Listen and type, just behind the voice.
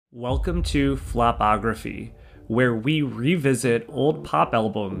Welcome to Flopography, where we revisit old pop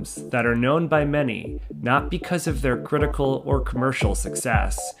albums that are known by many not because of their critical or commercial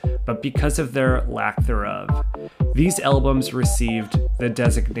success, but because of their lack thereof. These albums received the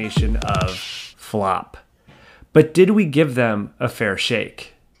designation of flop. But did we give them a fair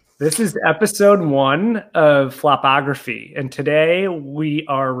shake? This is episode 1 of Flopography, and today we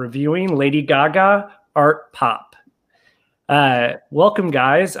are reviewing Lady Gaga Art Pop. Welcome,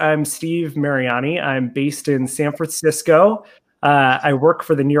 guys. I'm Steve Mariani. I'm based in San Francisco. I work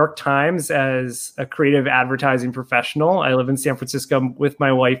for the New York Times as a creative advertising professional. I live in San Francisco with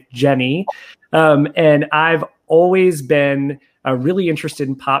my wife, Jenny. And I've always been really interested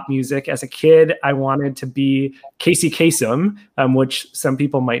in pop music. As a kid, I wanted to be Casey Kasem, which some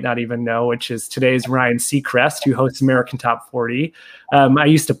people might not even know, which is today's Ryan Seacrest, who hosts American Top 40. I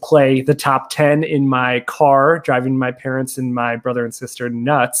used to play the top 10 in my car, driving my parents and my brother and sister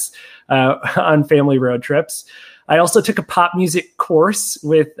nuts on family road trips. I also took a pop music course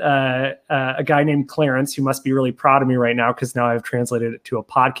with a guy named Clarence, who must be really proud of me right now because now I've translated it to a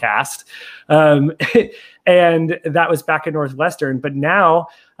podcast. And that was back at Northwestern. But now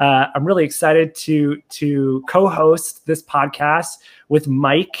I'm really excited to co-host this podcast with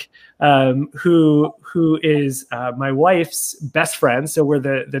Mike, who is my wife's best friend. So we're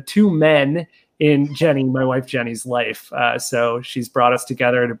the two men in my wife Jenny's life. So she's brought us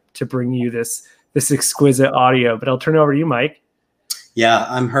together to bring you this exquisite audio. But I'll turn it over to you, Mike. Yeah,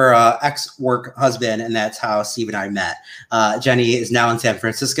 I'm her ex-work husband, and that's how Steve and I met. Jenny is now in San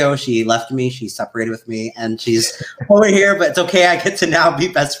Francisco. She left me. She separated with me, and she's over here, but it's okay. I get to now be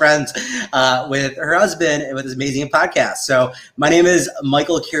best friends with her husband and with his amazing podcast. So my name is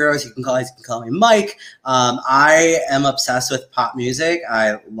Michael Quiros. You can call me Mike. I am obsessed with pop music.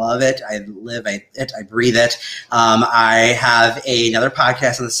 I love it. I live it. I breathe it. I have another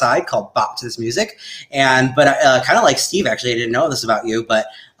podcast on the side called Bop to This Music. But kind of like Steve, actually, I didn't know this about you, but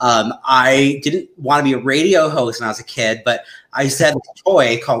I didn't want to be a radio host when I was a kid, but I said this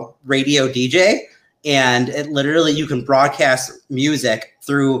toy called Radio DJ, and it literally, you can broadcast music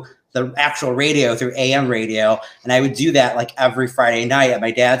through the actual radio, through AM radio, and I would do that like every Friday night at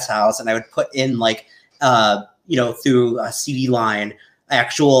my dad's house, and I would put in like, through a CD line,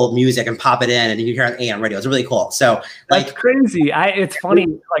 actual music and pop it in, and you hear it on AM radio. It's really cool. So that's crazy. It's funny.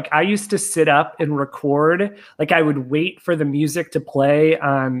 Like I used to sit up and record. Like I would wait for the music to play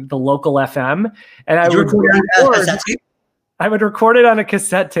on the local FM, and I would record it on a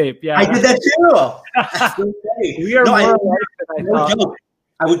cassette tape. Yeah, I did that too. We are more alike than I thought.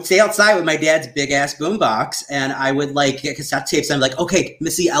 I would stay outside with my dad's big ass boombox, and I would like get cassette tapes. And I'm like, okay,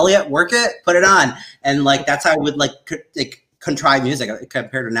 Missy Elliott, work it, put it on, and like that's how I would like contrive music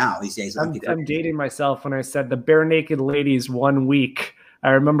compared to now these days. I'm dating myself when I said the Bare Naked Ladies 1 week. I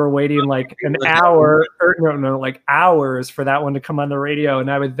remember waiting like an hour, like hours for that one to come on the radio,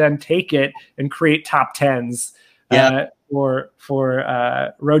 and I would then take it and create top 10s for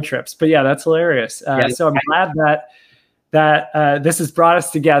road trips. But yeah, that's hilarious. So I'm glad that this has brought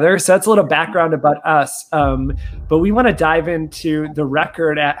us together. So that's a little background about us. But we want to dive into the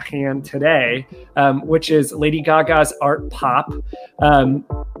record at hand today, which is Lady Gaga's Art Pop.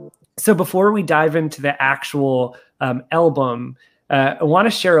 So before we dive into the actual album, I want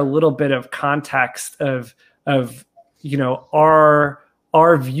to share a little bit of context of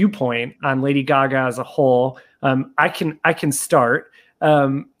our viewpoint on Lady Gaga as a whole. I can start.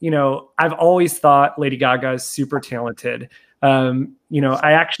 I've always thought Lady Gaga is super talented. I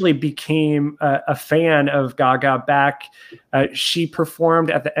actually became a fan of Gaga back. She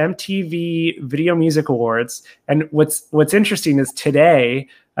performed at the MTV Video Music Awards. And what's interesting is today,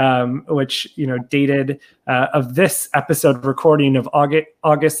 which, dated of this episode recording of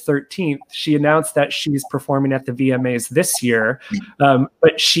August 13th, she announced that she's performing at the VMAs this year.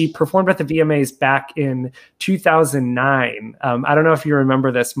 But she performed at the VMAs back in 2009. I don't know if you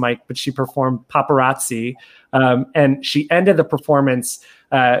remember this, Mike, but she performed Paparazzi. And she ended the performance,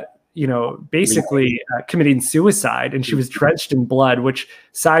 basically committing suicide, and she was drenched in blood, which,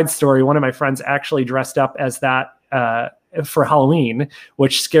 side story, one of my friends actually dressed up as that for Halloween,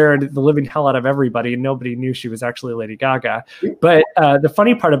 which scared the living hell out of everybody, and nobody knew she was actually Lady Gaga. But the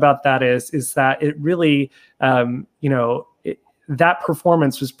funny part about that is that it really, that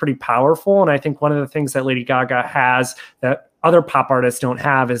performance was pretty powerful. And I think one of the things that Lady Gaga has that other pop artists don't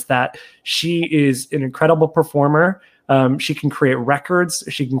have is that she is an incredible performer. She can create records,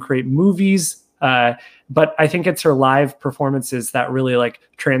 she can create movies, but I think it's her live performances that really like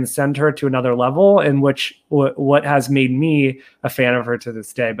transcend her to another level, and what has made me a fan of her to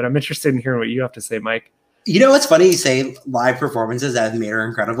this day. But I'm interested in hearing what you have to say, Mike. You know what's funny? You say live performances that have made her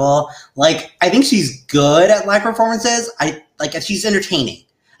incredible. Like, I think she's good at live performances. She's entertaining.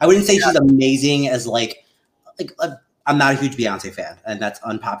 I wouldn't say she's amazing as I'm not a huge Beyonce fan, and that's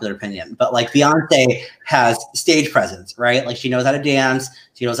unpopular opinion. But like Beyonce has stage presence, right? Like she knows how to dance,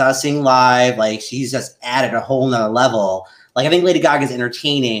 she knows how to sing live. Like she's just added a whole nother level. Like I think Lady Gaga is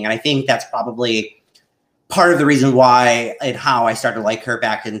entertaining, and I think that's probably part of the reason why and how I started to like her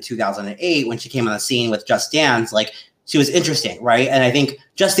back in 2008 when she came on the scene with Just Dance. Like she was interesting, right? And I think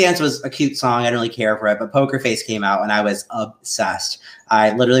Just Dance was a cute song. I didn't really care for it, but Poker Face came out and I was obsessed.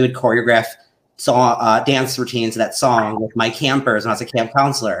 I literally would choreograph dance routines to that song with my campers when I was a camp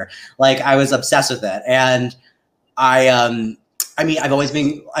counselor. Like I was obsessed with it. And I mean, I've always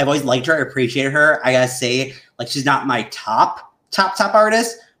liked her, appreciated her. I gotta say, like she's not my top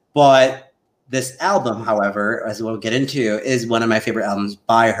artist, but this album, however, as we'll get into, is one of my favorite albums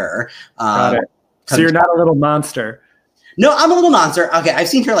by her. Got it. So you're not a little monster. No, I'm a little monster. Okay, I've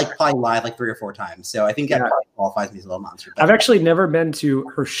seen her like probably live like 3 or 4 times, so I think that probably qualifies me as a little monster. I've actually never been to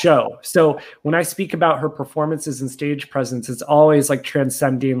her show, so when I speak about her performances and stage presence, it's always like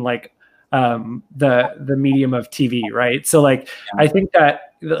transcending like the medium of TV, right? So like I think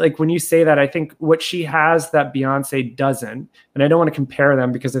that like when you say that, I think what she has that Beyonce doesn't, and I don't want to compare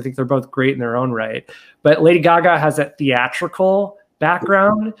them because I think they're both great in their own right, but Lady Gaga has that theatrical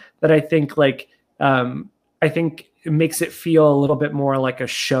background that I think like I think it makes it feel a little bit more like a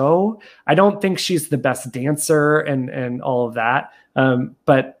show. I don't think she's the best dancer and all of that,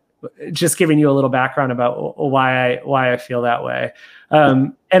 but just giving you a little background about why I feel that way.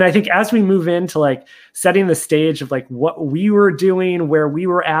 And I think as we move into like setting the stage of like what we were doing, where we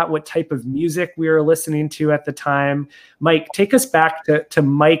were at, what type of music we were listening to at the time, Mike, take us back to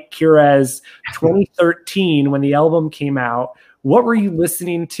Mike Kurez 2013 when the album came out. What were you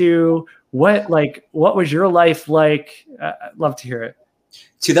listening to? What was your life like? I'd love to hear it.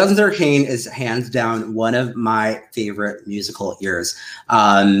 2013 is hands down one of my favorite musical years.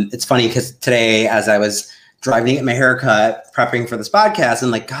 It's funny because today, as I was driving to get my haircut, prepping for this podcast,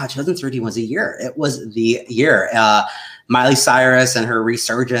 I'm like, God, 2013 was a year. It was the year. Miley Cyrus and her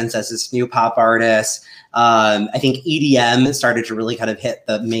resurgence as this new pop artist. I think EDM started to really kind of hit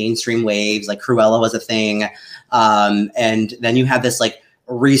the mainstream waves. Like Cruella was a thing. And then you had this like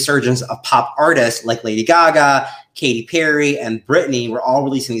resurgence of pop artists like Lady Gaga, Katy Perry, and Britney were all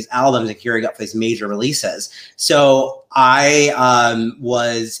releasing these albums and gearing up for these major releases. So I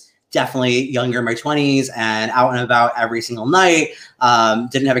was definitely younger in my 20s and out and about every single night.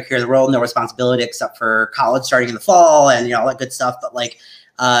 Didn't have a care in the world, no responsibility except for college starting in the fall and all that good stuff. But like,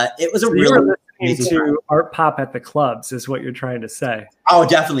 it was a really amazing to art pop at the clubs is what you're trying to say. Oh,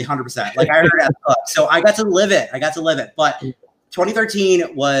 definitely 100%. Like I heard it at the club. So I got to live it. But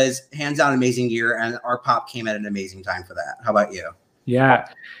 2013 was hands down an amazing year, and art pop came at an amazing time for that. How about you? Yeah.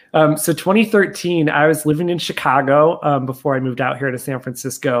 So 2013, I was living in Chicago before I moved out here to San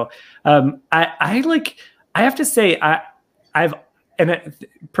Francisco. I have to say,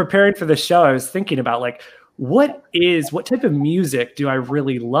 preparing for the show, I was thinking about like, what type of music do I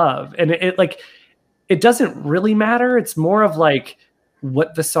really love? And it doesn't really matter. It's more of like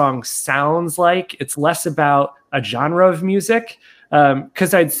what the song sounds like. It's less about a genre of music.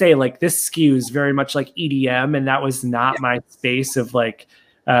 Cause I'd say like this skews very much like EDM, and that was not my space of like,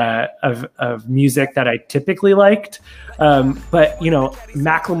 of music that I typically liked. But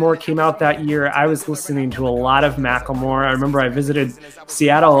Macklemore came out that year. I was listening to a lot of Macklemore. I remember I visited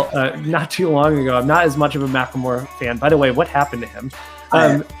Seattle, not too long ago. I'm not as much of a Macklemore fan. By the way, what happened to him?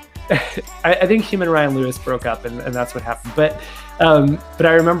 I think him and Ryan Lewis broke up, and that's what happened. But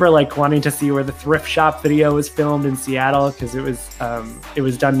I remember like wanting to see where the thrift shop video was filmed in Seattle because it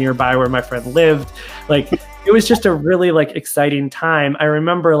was done nearby where my friend lived. Like it was just a really like exciting time. I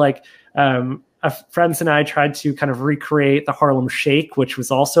remember like friends and I tried to kind of recreate the Harlem Shake, which was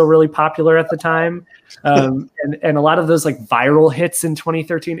also really popular at the time, and a lot of those like viral hits in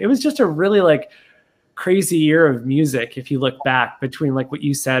 2013. It was just a really like crazy year of music if you look back, between like what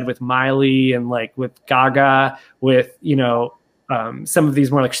you said with Miley and like with Gaga, with some of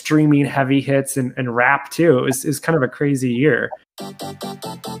these more like streaming heavy hits and rap too. It was kind of a crazy year.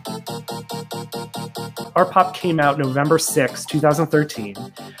 Art Pop came out November 6, 2013.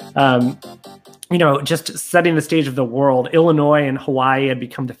 Just setting the stage of the world. Illinois and Hawaii had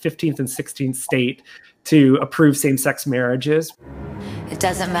become the 15th and 16th state to approve same-sex marriages. It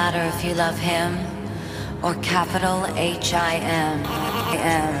doesn't matter if you love him or capital H-I-M.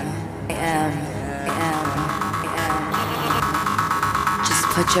 Just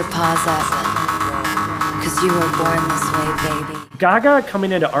put your paws up 'cause you were born this way, baby. Gaga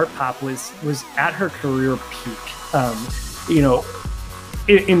coming into art pop was at her career peak. You know,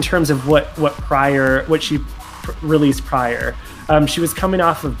 in terms of what she released prior. She was coming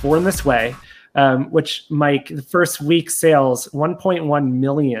off of Born This Way, which, Mike, the first week sales 1.1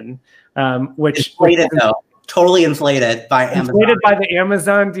 million, which inflated though, totally inflated by Amazon. Inflated by the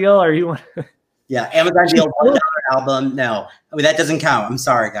Amazon deal? Are you? Yeah, Amazon deal, $1 album. No, I mean, that doesn't count. I'm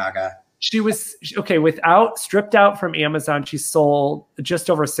sorry, Gaga. She was okay stripped out from Amazon. She sold just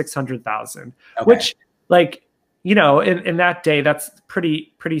over 600,000, which, like, you know, in that day, that's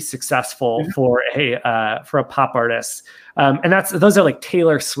pretty successful for a pop artist. And those are like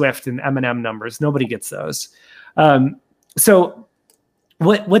Taylor Swift and Eminem numbers. Nobody gets those. So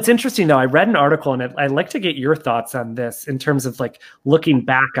what's interesting though, I read an article, and I'd like to get your thoughts on this in terms of like looking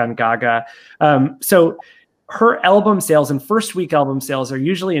back on Gaga. So her album sales and first week album sales are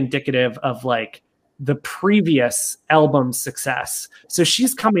usually indicative of like the previous album success. So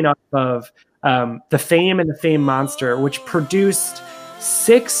she's coming off of The Fame and the Fame Monster, which produced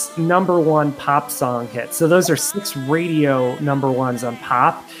 6 #1 pop song hits. So those are 6 radio #1s on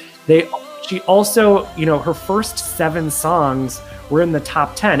pop. She also, you know, her first 7 songs were in the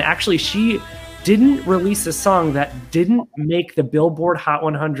top 10. Actually, she didn't release a song that didn't make the Billboard Hot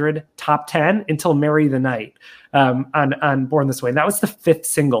 100 top 10 until Marry the Night on Born This Way. And that was the 5th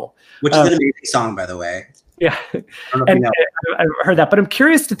single. Which is an amazing song, by the way. Yeah. And I've heard that. But I'm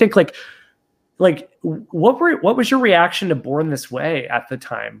curious to think, like what was your reaction to Born This Way at the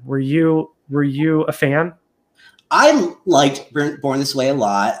time? Were you a fan? I liked Born This Way a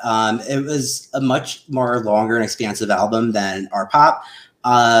lot. It was a much more longer and expansive album than Art Pop.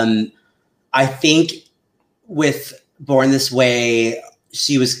 I think with Born This Way,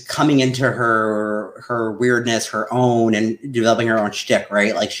 she was coming into her weirdness, her own, and developing her own shtick,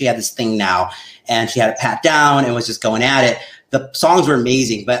 right? Like, she had this thing now, and she had it pat down and was just going at it. The songs were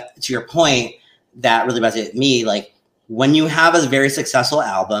amazing, but to your point, that really resonated with me. Like, when you have a very successful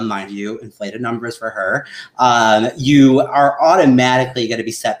album, mind you, inflated numbers for her, you are automatically going to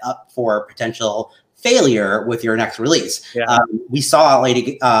be set up for potential failure with your next release. Yeah. We saw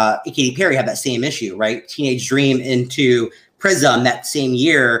Katy Perry have that same issue, right? Teenage Dream into Prism that same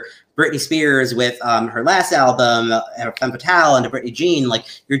year. Britney Spears with her last album, Femme Fatale, and Britney Jean. Like,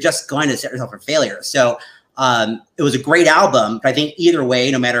 you're just going to set yourself for failure. So it was a great album, but I think either way,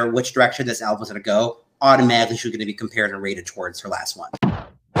 no matter which direction this album was going to go, automatically she was going to be compared and rated towards her last one.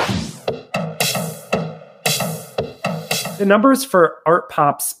 The numbers for Art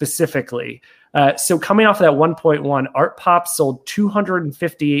Pop specifically. So coming off of that 1.1, Art Pop sold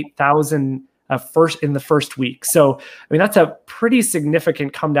 258,000 in the first week. So, I mean, that's a pretty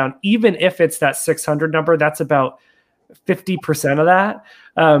significant come down. Even if it's that 600 number, that's about 50% of that.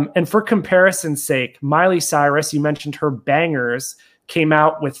 And for comparison's sake, Miley Cyrus, you mentioned her bangers, came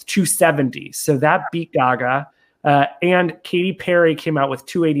out with 270. So that beat Gaga. And Katy Perry came out with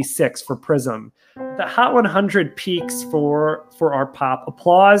 286 for Prism. The Hot 100 peaks for Art Pop.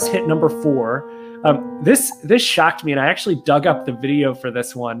 Applause hit number 4. This shocked me, and I actually dug up the video for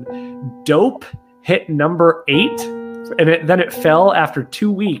this one. Dope hit number 8, and then it fell after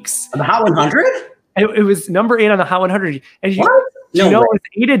 2 weeks. On the Hot 100? It was number 8 on the Hot 100. And it was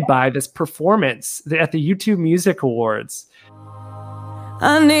aided by this performance at the YouTube Music Awards.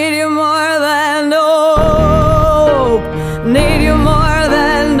 I need you more than dope. Need you more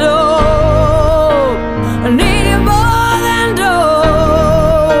than dope. I need you more than dope.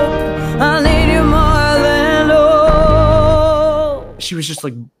 I need you more than dope. She was just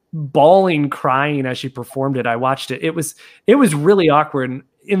like bawling, crying as she performed it. I watched it. It was really awkward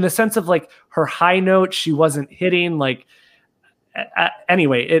in the sense of like her high note she wasn't hitting. Like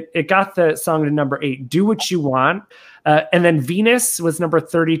anyway, it got the song to number 8. Do What You Want. And then Venus was number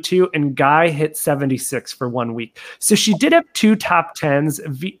 32, and Guy hit 76 for 1 week. So she did have 2 top 10s.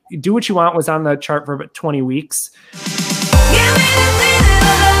 Do What You Want was on the chart for about 20 weeks.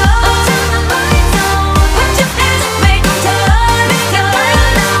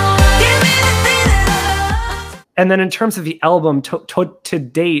 And then in terms of the album, to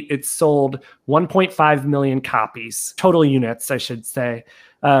date, it's sold 1.5 million copies, total units, I should say.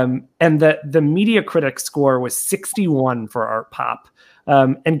 And the media critic score was 61 for Art Pop.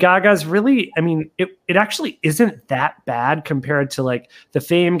 And Gaga's really, I mean, it actually isn't that bad compared to like The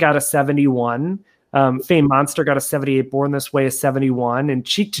Fame got a 71. Fame Monster got a 78, Born This Way a 71, and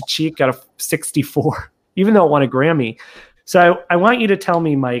Cheek to Cheek got a 64, even though it won a Grammy. So I want you to tell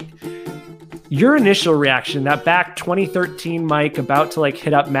me, Mike, your initial reaction, that back 2013 Mike about to like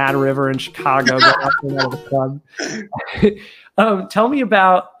hit up Mad River in Chicago, go out to the club. Tell me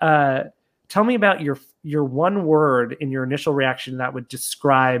about tell me about your one word in your initial reaction that would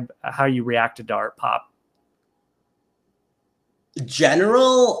describe how you reacted to Art Pop.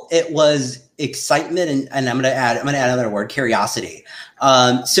 General, it was excitement, and I'm gonna add another word, curiosity.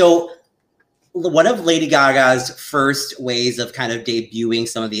 So one of Lady Gaga's first ways of kind of debuting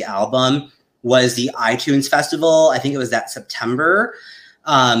some of the album was the iTunes Festival. I think it was that September.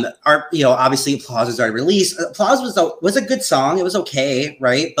 Obviously Applause was already released. Applause was a good song. It was okay,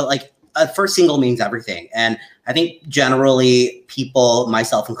 right? But like a first single means everything. And I think generally people,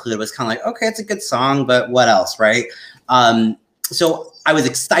 myself included, was kind of like, okay, it's a good song, but what else, right? So I was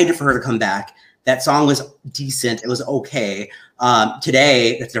excited for her to come back. That song was decent. It was okay.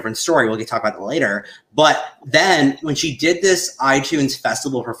 Today, it's a different story. We'll talk about it later. But then when she did this iTunes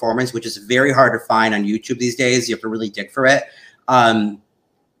Festival performance, which is very hard to find on YouTube these days, you have to really dig for it.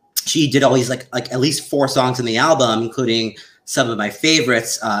 She did always like at least 4 songs in the album, including some of my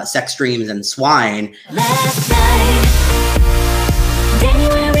favorites, Sex Dreams and Swine. Last night, then you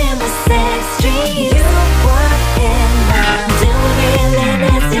were in the sex dreams. You were in my doing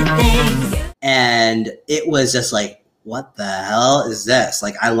nasty things. And it was just like, what the hell is this?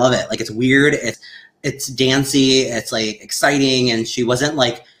 Like, I love it. Like, it's weird. It's dancey. It's like exciting. And she wasn't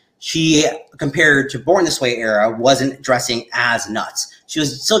like, she, compared to Born This Way era, wasn't dressing as nuts. She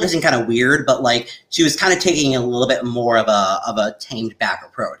was still dressing kind of weird, but like she was kind of taking a little bit more of a tamed back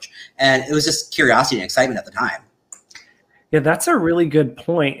approach. And it was just curiosity and excitement at the time. Yeah, that's a really good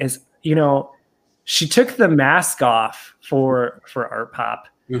point. Is, you know, she took the mask off for Art Pop.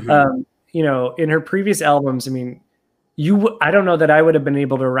 Mm-hmm. You know, in her previous albums, I mean, I don't know that I would have been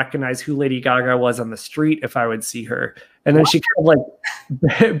able to recognize who Lady Gaga was on the street if I would see her. And then she kind of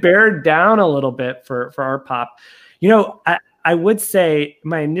like bared down a little bit for Art Pop. You know, I would say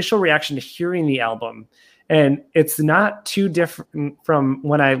my initial reaction to hearing the album, and it's not too different from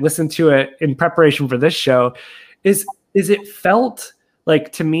when I listened to it in preparation for this show, is it felt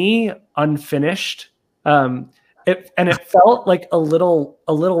like, to me, unfinished. It felt like a little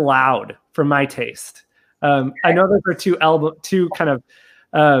loud for my taste. I know those are two kind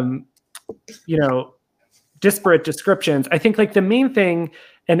of disparate descriptions. I think like the main thing,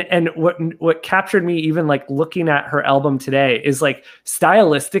 and what captured me even like looking at her album today, is like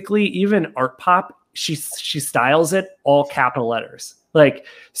stylistically, even Art Pop, she styles it all capital letters. Like,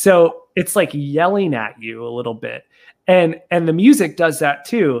 so it's like yelling at you a little bit. And the music does that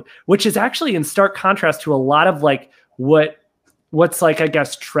too, which is actually in stark contrast to a lot of like what's like, I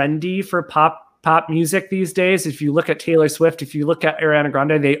guess, trendy for pop music these days. If you look at Taylor Swift, if you look at Ariana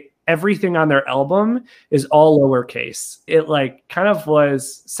Grande, everything on their album is all lowercase. It like kind of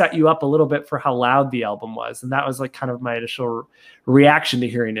was set you up a little bit for how loud the album was. And that was like kind of my initial reaction to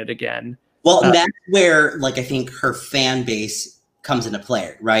hearing it again. Well, and that's where like I think her fan base comes into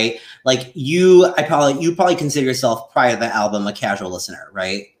play, right? Like you probably consider yourself prior to the album a casual listener,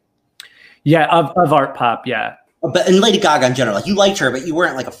 right? Yeah, of Art Pop, yeah. But and Lady Gaga in general, like you liked her, but you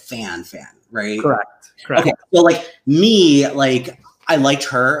weren't like a fan, right? Correct. Okay, so like me, like I liked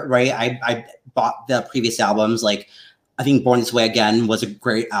her, right? I bought the previous albums. Like I think Born This Way Again was a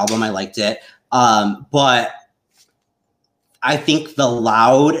great album. I liked it. But I think the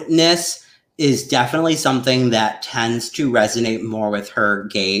loudness is definitely something that tends to resonate more with her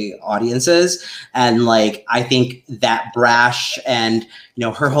gay audiences. And like, I think that brash and, you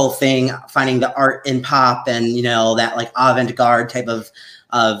know, her whole thing, finding the art in pop and, you know, that like avant-garde type of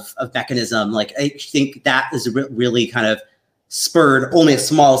mechanism. Like, I think that is really kind of spurred only a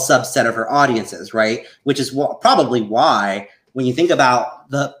small subset of her audiences, right? Which is probably why when you think about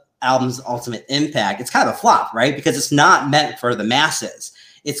the album's ultimate impact, it's kind of a flop, right? Because it's not meant for the masses.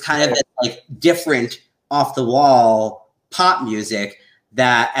 It's kind of like different off the wall pop music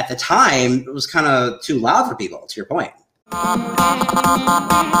that at the time it was kind of too loud for people, to your point.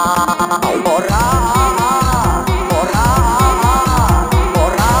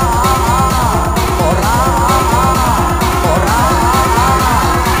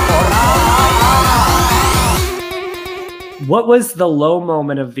 What was the low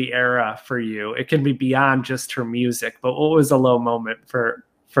moment of the era for you? It can be beyond just her music, but what was a low moment for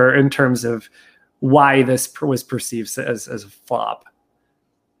in terms of why this was perceived as a flop?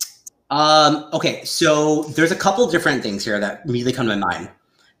 Okay, so there's a couple different things here that immediately come to my mind.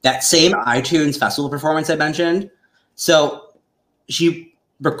 That same iTunes Festival performance I mentioned. So she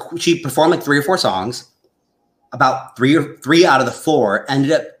performed like 3 or 4 songs. About three out of the 4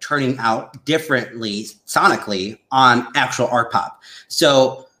 ended up turning out differently sonically on actual Art Pop.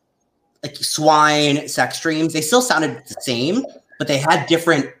 So like Swine, Sex Dreams, they still sounded the same, but they had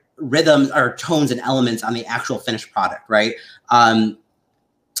different rhythms or tones and elements on the actual finished product, right?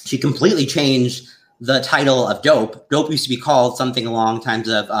 she completely changed the title of Dope. Dope used to be called something along times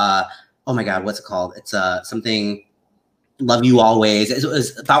of oh my God, what's it called? It's something Love You Always. It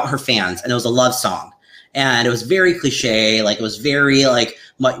was about her fans, and it was a love song. And it was very cliche, like it was very like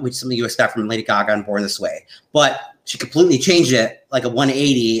which something you expect from Lady Gaga and Born This Way. But she completely changed it like a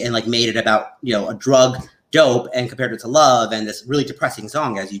 180 and like made it about, you know, a drug dope and compared it to love and this really depressing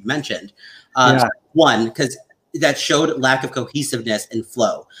song, as you mentioned. So one, because that showed lack of cohesiveness and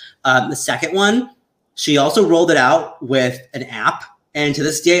flow. The second one, she also rolled it out with an app. And to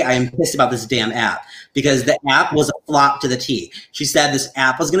this day, I am pissed about this damn app because the app was a flop to the T. She said this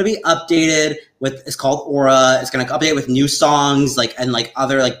app was going to be updated with, it's called Aura. It's going to update with new songs, like, and like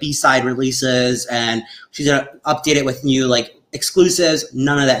other like B-side releases. And she's going to update it with new like exclusives.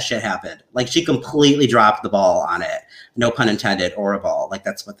 None of that shit happened. Like she completely dropped the ball on it. No pun intended, Aura ball. Like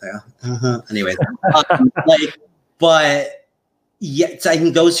that's what the, anyways. Like, but yeah, so I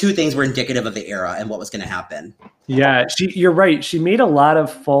think those two things were indicative of the era and what was going to happen. Yeah, you're right. She made a lot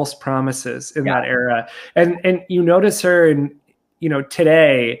of false promises in that era, and you notice her in, you know,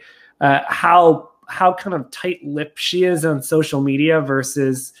 today, how kind of tight-lipped she is on social media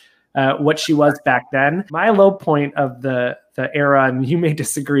versus what she was back then. My low point of the era, and you may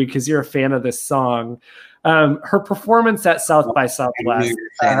disagree because you're a fan of this song, her performance at South by Southwest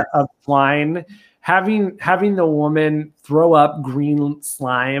of Flying. Having the woman throw up green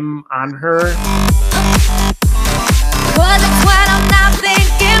slime on her.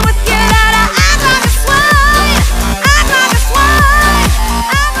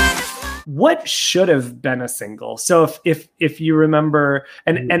 What should have been a single? So if you remember,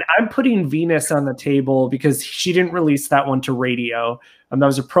 and I'm putting Venus on the table because she didn't release that one to radio. That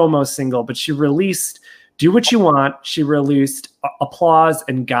was a promo single, but she released Do What You Want. She released Applause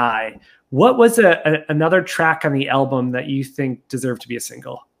and Guy. What was another track on the album that you think deserved to be a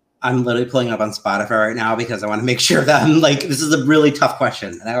single? I'm literally pulling it up on Spotify right now because I want to make sure that I'm like, this is a really tough question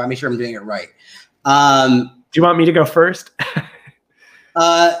and I want to make sure I'm doing it right. Do you want me to go first?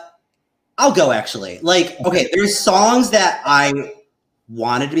 I'll go actually. Like, okay, there's songs that I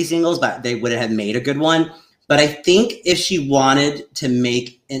wanted to be singles, but they wouldn't have made a good one. But I think if she wanted to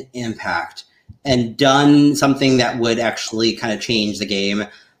make an impact and done something that would actually kind of change the game,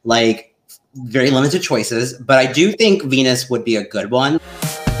 like, very limited choices, but I do think Venus would be a good one. When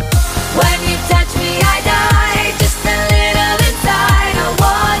you touch me, I die, just a little inside. I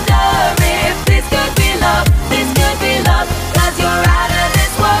wonder if this could be love, cause you're out of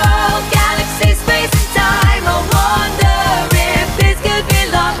this world, galaxy, space and time. I wonder if this could be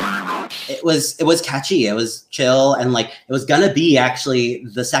love. It was catchy, it was chill, and like, it was gonna be actually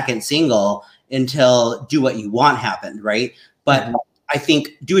the second single until Do What You Want happened, right? But I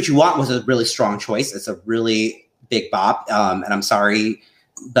think Do What You Want was a really strong choice. It's a really big bop. And I'm sorry,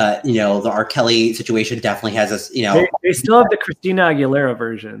 but, you know, the R. Kelly situation definitely has us, you know. They still have the Christina Aguilera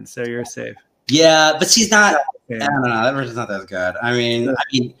version, so you're safe. Yeah, but she's not, I don't know, that version's not that good. I mean,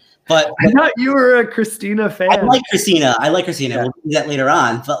 but I thought you were a Christina fan. I like Christina. Yeah. We'll do that later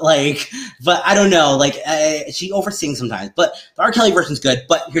on. But I don't know. Like, she oversings sometimes. But the R. Kelly version's good.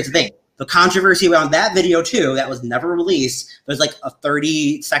 But here's the thing. The controversy around that video too, that was never released. There's like a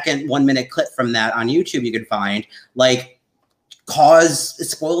 30-second, 1-minute clip from that on YouTube you can find. Like, it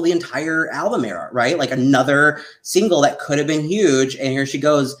spoiled the entire album era, right? Like another single that could have been huge, and here she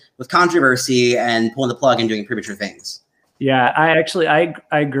goes with controversy and pulling the plug and doing premature things. Yeah, I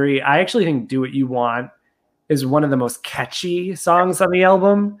agree. I actually think Do What You Want is one of the most catchy songs on the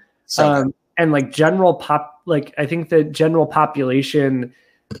album. And like general pop, like I think the general population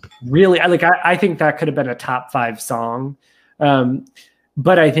really, I think that could have been a top 5 song.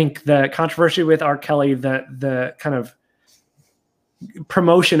 But I think the controversy with R. Kelly, the kind of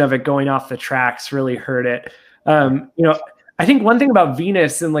promotion of it going off the tracks really hurt it. You know, I think one thing about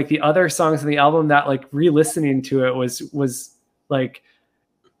Venus and like the other songs in the album that like re-listening to it was like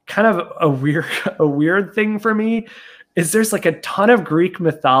kind of a weird thing for me is there's like a ton of Greek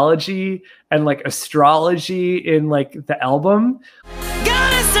mythology and like astrology in like the album.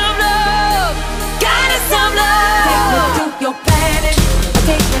 Goddess of love, goddess of love. Take me to your planet,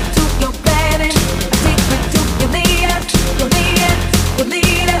 take me to your planet, take me to your leader, take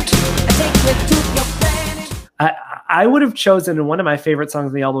me to your planet. I would have chosen one of my favorite songs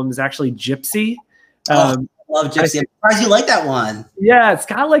on the album is actually Gypsy. I love Gypsy. I'm surprised you like that one. Yeah, it's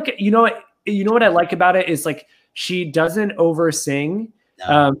got like, you know what I like about it is like she doesn't oversing,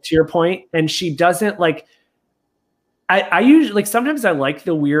 to your point, and she doesn't like. I usually like sometimes I like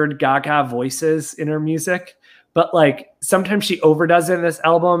the weird Gaga voices in her music, but like sometimes she overdoes it in this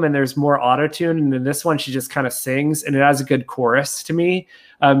album and there's more auto-tune, and in this one she just kind of sings and it has a good chorus to me.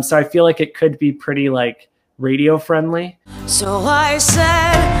 So I feel like it could be pretty like radio friendly. So I said,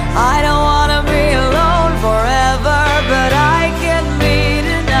 I don't want to be alone forever, but I can be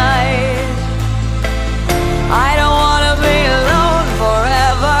tonight. I don't want to be alone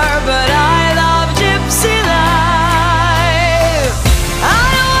forever, but I love gypsy life. I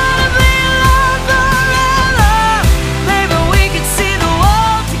don't want to be alone forever. Maybe we could see the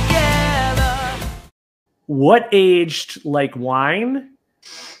world together. What aged like wine?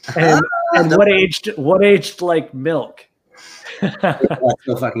 And what aged like milk? That's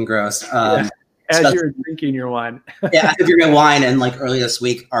so fucking gross. As you're drinking your wine. Yeah, after drinking wine, and like earlier this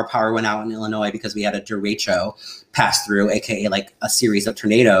week, our power went out in Illinois because we had a derecho pass through, aka like a series of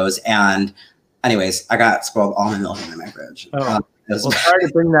tornadoes. And anyways, I got spoiled almond milk in my fridge. Oh. Well, sorry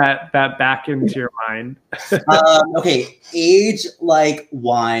to bring that back into your mind. Okay, age like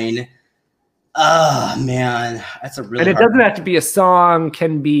wine. Oh man, that's a really. And it doesn't have to be a song.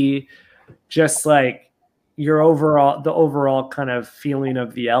 Can be just like the overall kind of feeling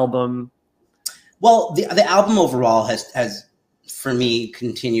of the album. Well, the album overall has for me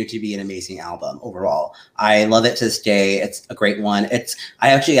continued to be an amazing album overall. I love it to this day. It's a great one. I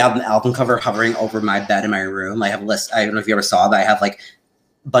actually have an album cover hovering over my bed in my room. I have a list. I don't know if you ever saw that. I have like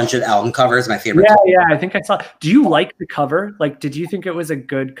a bunch of album covers. My favorite. Yeah, I think I saw. Do you like the cover? Like, did you think it was a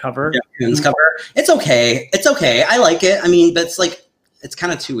good cover? Yeah, Coons cover. It's okay. It's okay. I like it. I mean, but it's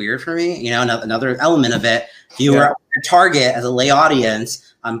kind of too weird for me. You know, another element of it. If you were at Target as a lay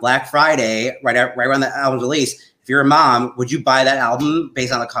audience on Black Friday, right around the album's release, if you're a mom, would you buy that album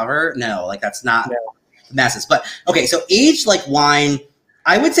based on the cover? No, like that's not masses. But okay, so Age Like Wine,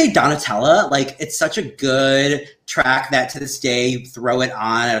 I would say Donatella. Like it's such a good track that to this day, you throw it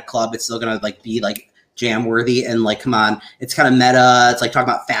on at a club, it's still gonna like be like jam worthy and like come on. It's kind of meta. It's like talking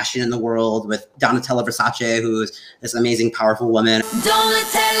about fashion in the world with Donatella Versace, who's this amazing, powerful woman.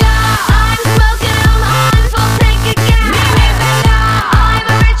 Donatella, I'm smoking, I'm on full tank again. Maybe better, I'm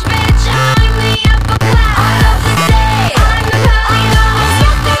a rich bitch, I'm the upper class. I love the day, I'm the Palio, I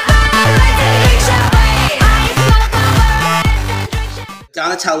smoke the bird, I drink champagne, I smoke the bird and drink champagne.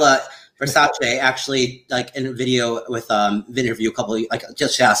 Donatella Versace actually, like in a video with interview a couple like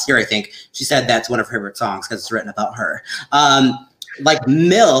just last year, I think she said that's one of her favorite songs because it's written about her. Like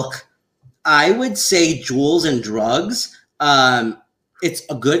Milk, I would say Jewels and Drugs. It's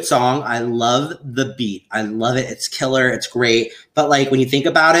a good song. I love the beat. I love it. It's killer. It's great. But like when you think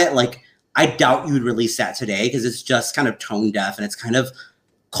about it, like I doubt you would release that today because it's just kind of tone deaf and it's kind of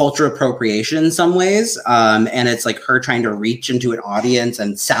culture appropriation in some ways. And it's like her trying to reach into an audience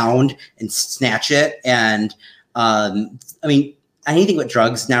and sound and snatch it. And I mean, anything with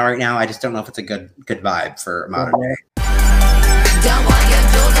drugs right now, I just don't know if it's a good vibe for modern day. Don't want your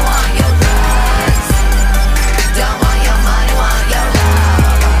jewels, don't want your drugs. Don't want your money, want your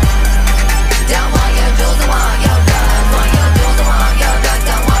love. Don't want your jewels, don't want your drugs. Want your jewels, don't want your drugs.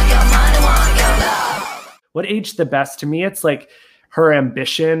 Don't want your money, want your love. What aged the best to me? It's like her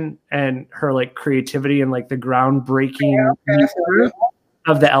ambition and her like creativity and like the groundbreaking nature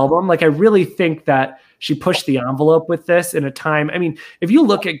of the album. Like I really think that she pushed the envelope with this in a time. I mean, if you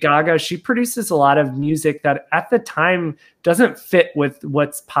look at Gaga, she produces a lot of music that at the time doesn't fit with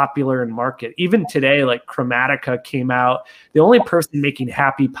what's popular in market. Even today, like Chromatica came out. The only person making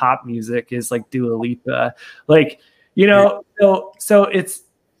happy pop music is like Dua Lipa. Like, you know, so it's,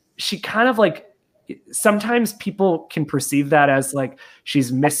 she kind of like, sometimes people can perceive that as like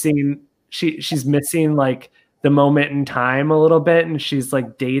she's missing like the moment in time a little bit and she's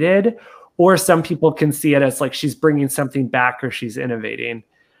like dated, or some people can see it as like she's bringing something back or she's innovating.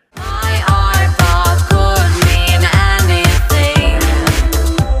 My iPod could mean anything.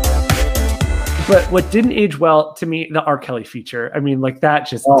 But what didn't age well to me, the R. Kelly feature. I mean, like that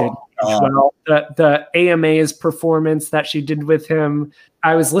just didn't age well. The AMA's performance that she did with him.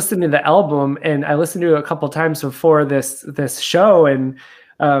 I was listening to the album and I listened to it a couple times before this show, and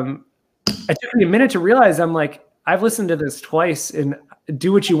it took me a minute to realize I'm like, I've listened to this twice, and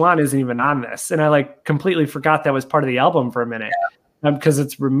Do What You Want isn't even on this, and I like completely forgot that was part of the album for a minute because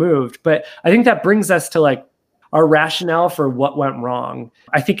it's removed. But I think that brings us to like our rationale for what went wrong.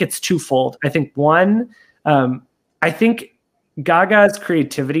 I think it's twofold. I think one, I think Gaga's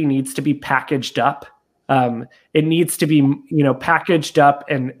creativity needs to be packaged up. It needs to be, you know, packaged up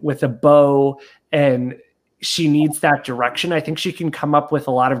and with a bow, and she needs that direction. I think she can come up with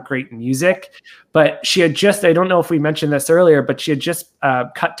a lot of great music, but she had just, I don't know if we mentioned this earlier, but she had just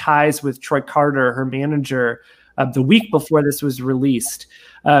cut ties with Troy Carter, her manager, the week before this was released.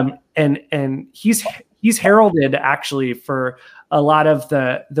 And he's heralded actually for a lot of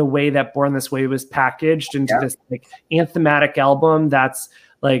the way that Born This Way was packaged into this like anthematic album that's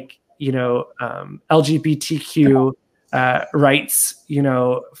like, you know, LGBTQ rights, you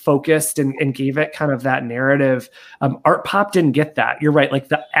know, focused and gave it kind of that narrative. Art Pop didn't get that. You're right. Like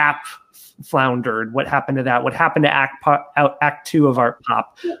the app floundered. What happened to that? What happened to Act 2 of Art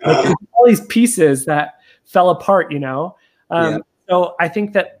Pop? Like, all these pieces that fell apart, you know? So I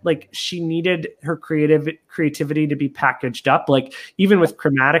think that like she needed her creativity to be packaged up. Like even with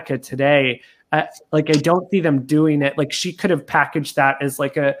Chromatica today, like I don't see them doing it. Like she could have packaged that as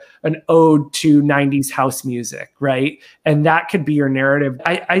like an ode to 90s house music, right? And that could be your narrative.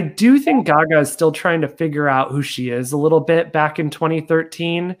 I do think Gaga is still trying to figure out who she is a little bit back in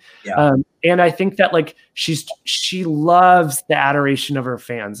 2013. And I think that like she loves the adoration of her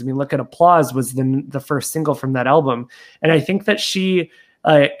fans. I mean, look at Applause was the first single from that album. And I think that she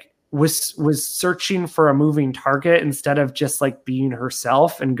was searching for a moving target instead of just like being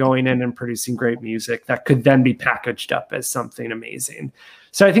herself and going in and producing great music that could then be packaged up as something amazing.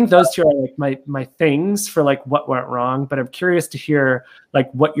 So I think those two are like my things for like what went wrong, but I'm curious to hear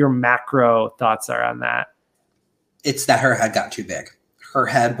like what your macro thoughts are on that. It's that her head got too big. Her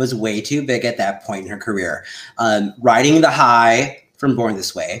head was way too big at that point in her career. Riding the high from Born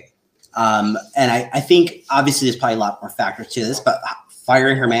This Way. And I think obviously there's probably a lot more factors to this, but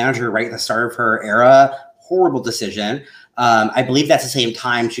firing her manager right at the start of her era, horrible decision. I believe that's the same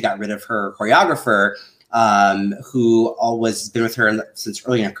time she got rid of her choreographer, who always been with her since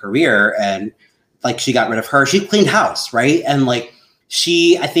early in her career. And like she got rid of her, she cleaned house, right? And like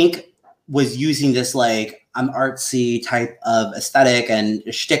she, I think, was using this like I'm artsy type of aesthetic and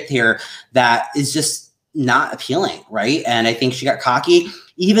shtick here that is just not appealing, right? And I think she got cocky.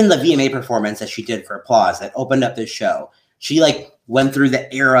 Even the VMA performance that she did for Applause that opened up this show, she like went through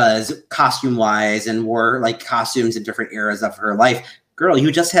the eras costume wise and wore like costumes in different eras of her life. Girl,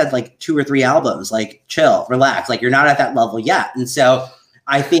 you just had like 2 or 3 albums, like chill, relax. Like you're not at that level yet. And so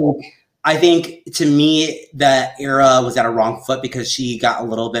I think to me that era was at a wrong foot because she got a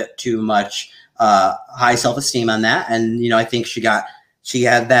little bit too much high self-esteem on that. And, you know, I think she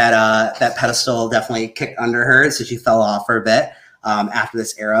had that pedestal definitely kicked under her. So she fell off for a bit after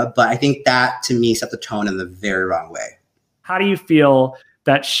this era. But I think that to me set the tone in the very wrong way. How do you feel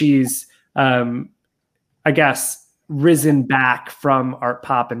that she's, I guess, risen back from Art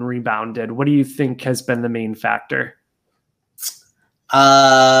Pop and rebounded? What do you think has been the main factor?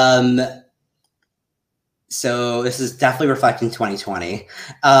 So this is definitely reflecting 2020.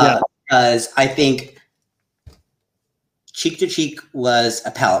 Because I think Cheek to Cheek was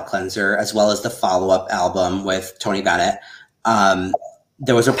a palate cleanser, as well as the follow-up album with Tony Bennett.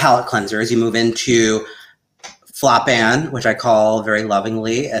 There was a palate cleanser as you move into Flop Band, which I call very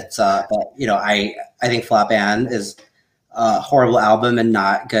lovingly. It's but you know, I think Flop Band is a horrible album and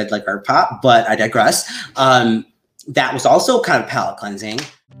not good like Art Pop, but I digress. That was also kind of palate cleansing.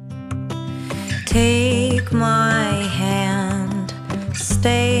 Take my hand,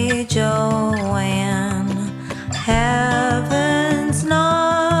 stay Joanne, heaven's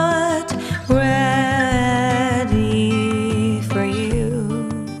not ready for you.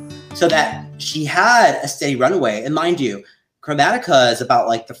 So that she had a steady runway. And mind you, Chromatica is about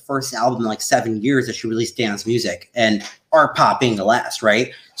like the first album in like 7 years that she released dance music, and Art Pop being the last,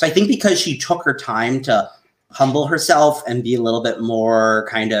 right? So I think because she took her time to humble herself and be a little bit more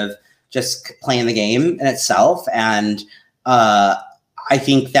kind of just playing the game in itself. And I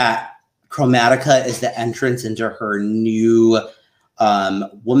think that Chromatica is the entrance into her new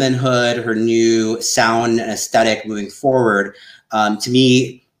womanhood, her new sound and aesthetic moving forward. To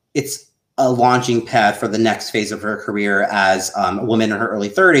me, it's a launching pad for the next phase of her career as a woman in her early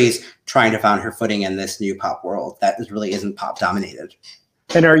 30s, trying to find her footing in this new pop world that really isn't pop dominated.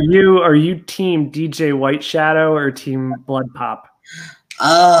 And are you team DJ White Shadow or team Blood Pop?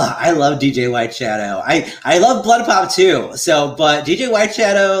 I love DJ White Shadow. I love Blood Pop too. So, but DJ White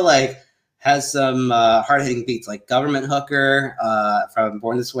Shadow like has some hard-hitting beats like Government Hooker from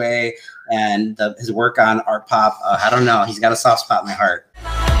Born This Way, and his work on Art Pop. I don't know. He's got a soft spot in my heart.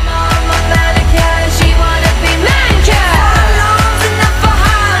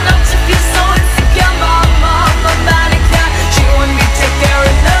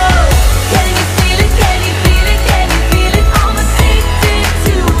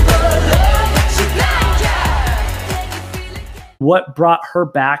 What brought her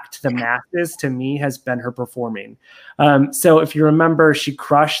back to the masses to me has been her performing. So if you remember, she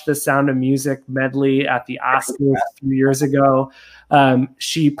crushed the Sound of Music medley at the Oscars a few years ago.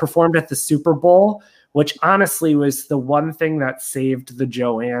 She performed at the Super Bowl which honestly was the one thing that saved the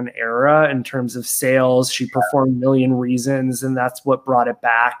Joanne era in terms of sales. She performed Million Reasons, and that's what brought it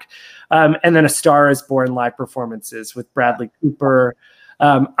back. And then A Star Is Born live performances with Bradley Cooper.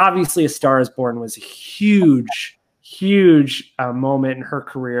 Obviously, A Star Is Born was a huge moment in her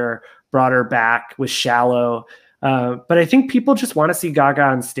career, brought her back with Shallow. But I think people just want to see Gaga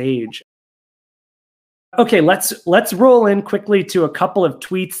on stage. Okay, let's roll in quickly to a couple of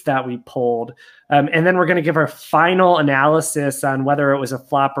tweets that we pulled, and then we're going to give our final analysis on whether it was a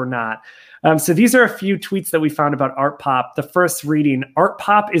flop or not. So these are a few tweets that we found about Art Pop. The first reading: Art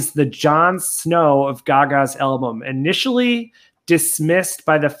Pop is the Jon Snow of Gaga's album. Initially dismissed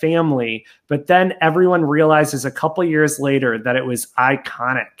by the family, but then everyone realizes a couple years later that it was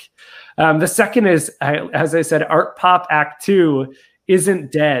iconic. The second is, as I said, Art Pop Act 2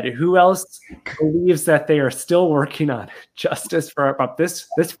 isn't dead. Who else believes that they are still working on justice for Art Pop? This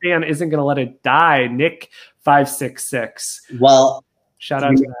fan isn't going to let it die. Nick566. Well, shout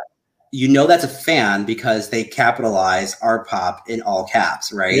out to that. You know that's a fan because they capitalize Art Pop in all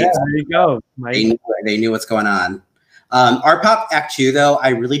caps, right? Yeah, there you go, Mike. They knew what's going on. Art Pop Act 2, though, I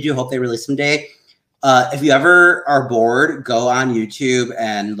really do hope they release someday. If you ever are bored, go on YouTube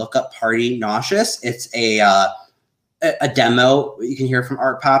and look up Party Nauseous. It's a demo you can hear from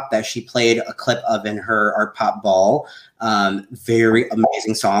Art Pop that she played a clip of in her Art Pop ball. Very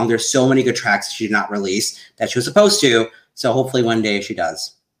amazing song. There's so many good tracks she did not release that she was supposed to. So hopefully one day she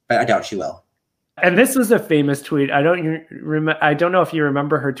does, but I doubt she will. And this was a famous tweet. I don't know if you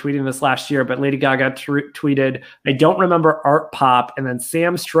remember her tweeting this last year, but Lady Gaga tweeted, "I don't remember Art Pop." And then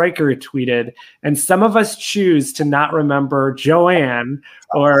Sam Stryker tweeted, "And some of us choose to not remember Joanne,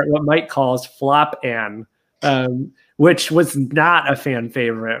 or what Mike calls Flop Ann," which was not a fan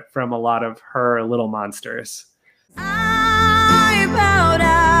favorite from a lot of her Little Monsters. I bow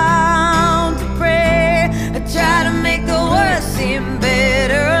down to pray. I try to make the worst seem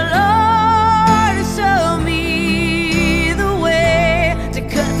better. Lord, show me the way to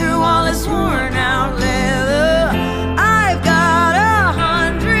cut through all this worn out leather. I've got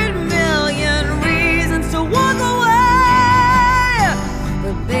 100 million reasons to walk away,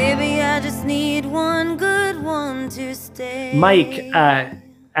 but baby, I just need one good one to stay. Mike,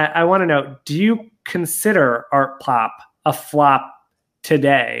 I want to know, do you consider Art Pop a flop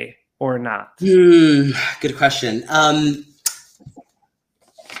today or not? Good question.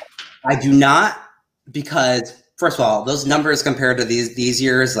 I do not, because first of all, those numbers compared to these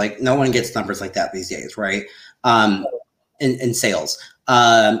years, like no one gets numbers like that these days, right? In sales.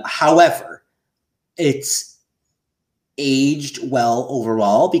 However, it's aged well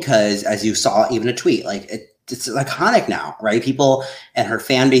overall because, as you saw, even a tweet, like it's iconic now, right? People and her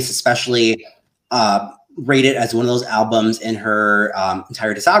fan base especially rate it as one of those albums in her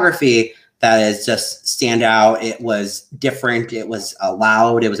entire discography that is just stand out. It was different. It was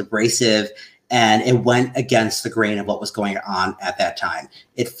loud. It was abrasive. And it went against the grain of what was going on at that time.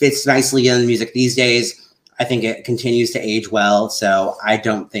 It fits nicely in music these days. I think it continues to age well. So I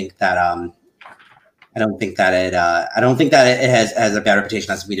don't think that it has a bad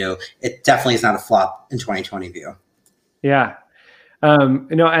reputation as we do. It definitely is not a flop in 2020 view. Yeah.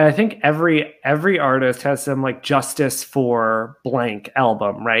 And I think every artist has some like justice for blank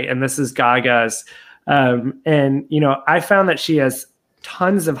album, right? And this is Gaga's. And I found that she has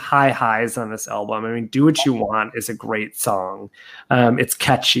tons of high highs on this album. I mean, Do What You Want is a great song. It's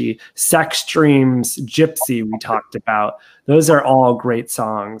catchy. Sex Dreams, Gypsy, we talked about. Those are all great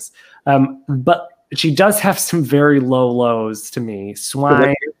songs. But she does have some very low lows to me.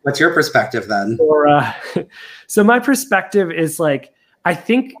 Swine. What's your perspective then? So my perspective is like, I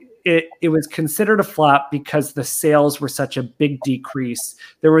think it was considered a flop because the sales were such a big decrease.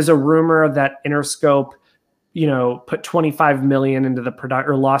 There was a rumor that Interscope, put 25 million into the product,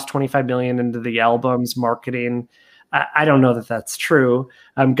 or lost 25 million into the album's marketing. I don't know that that's true.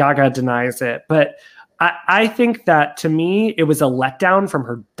 Gaga denies it, but I think that to me, it was a letdown from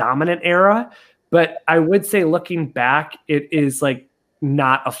her dominant era. But I would say looking back, it is like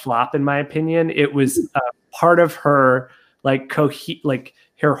not a flop in my opinion. It was part of her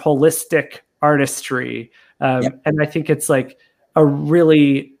her holistic artistry. And I think it's like a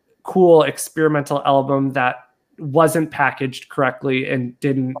really cool experimental album that wasn't packaged correctly and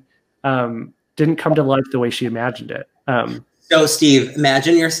didn't come to life the way she imagined it. So Steve,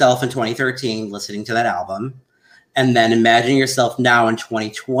 imagine yourself in 2013 listening to that album, and then imagine yourself now in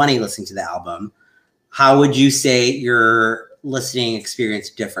 2020 listening to the album. How would you say your listening experience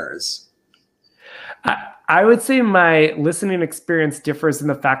differs? I would say my listening experience differs in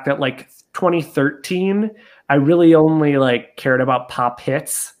the fact that like 2013, I really only like cared about pop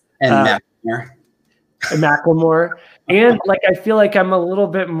hits. And Macklemore. And like, I feel like I'm a little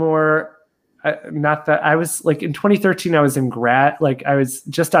bit more, not that I was like in 2013, I was I was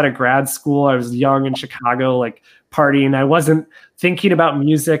just out of grad school. I was young in Chicago, like partying. I wasn't thinking about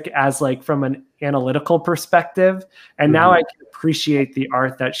music as like from an analytical perspective. And now I can appreciate the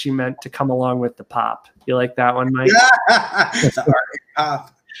art that she meant to come along with the pop. You like that one, Mike? The art of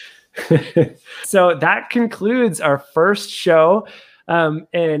pop. So that concludes our first show.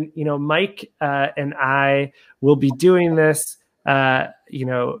 And, Mike and I will be doing this,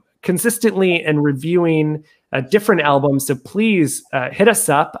 consistently and reviewing different albums. So please hit us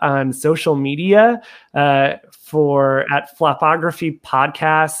up on social media at Flopography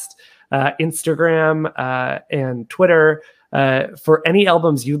Podcast, Instagram, and Twitter for any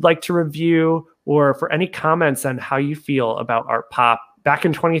albums you'd like to review or for any comments on how you feel about art pop back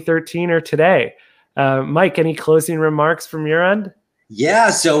in 2013 or today. Mike, any closing remarks from your end? Yeah,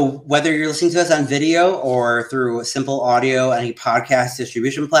 so whether you're listening to us on video or through simple audio, any podcast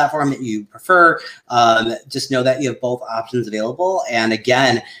distribution platform that you prefer, just know that you have both options available. And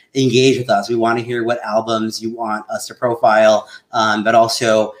again, engage with us. We want to hear what albums you want us to profile, but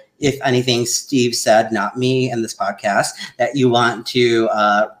also if anything Steve said, not me in this podcast, that you want to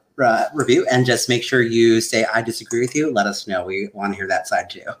review, and just make sure you say, I disagree with you. Let us know. We want to hear that side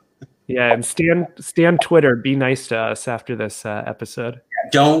too. Yeah, and stay on Twitter. Be nice to us after this episode.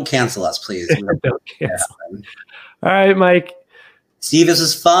 Don't cancel us, please. Don't cancel. All right, Mike. Steve, this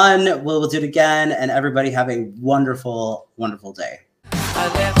was fun. We'll do it again. And everybody have a wonderful, wonderful day. I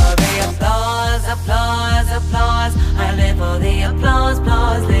live for the applause, applause, applause. I live for the applause,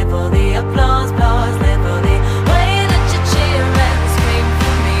 applause. Live for the applause, applause.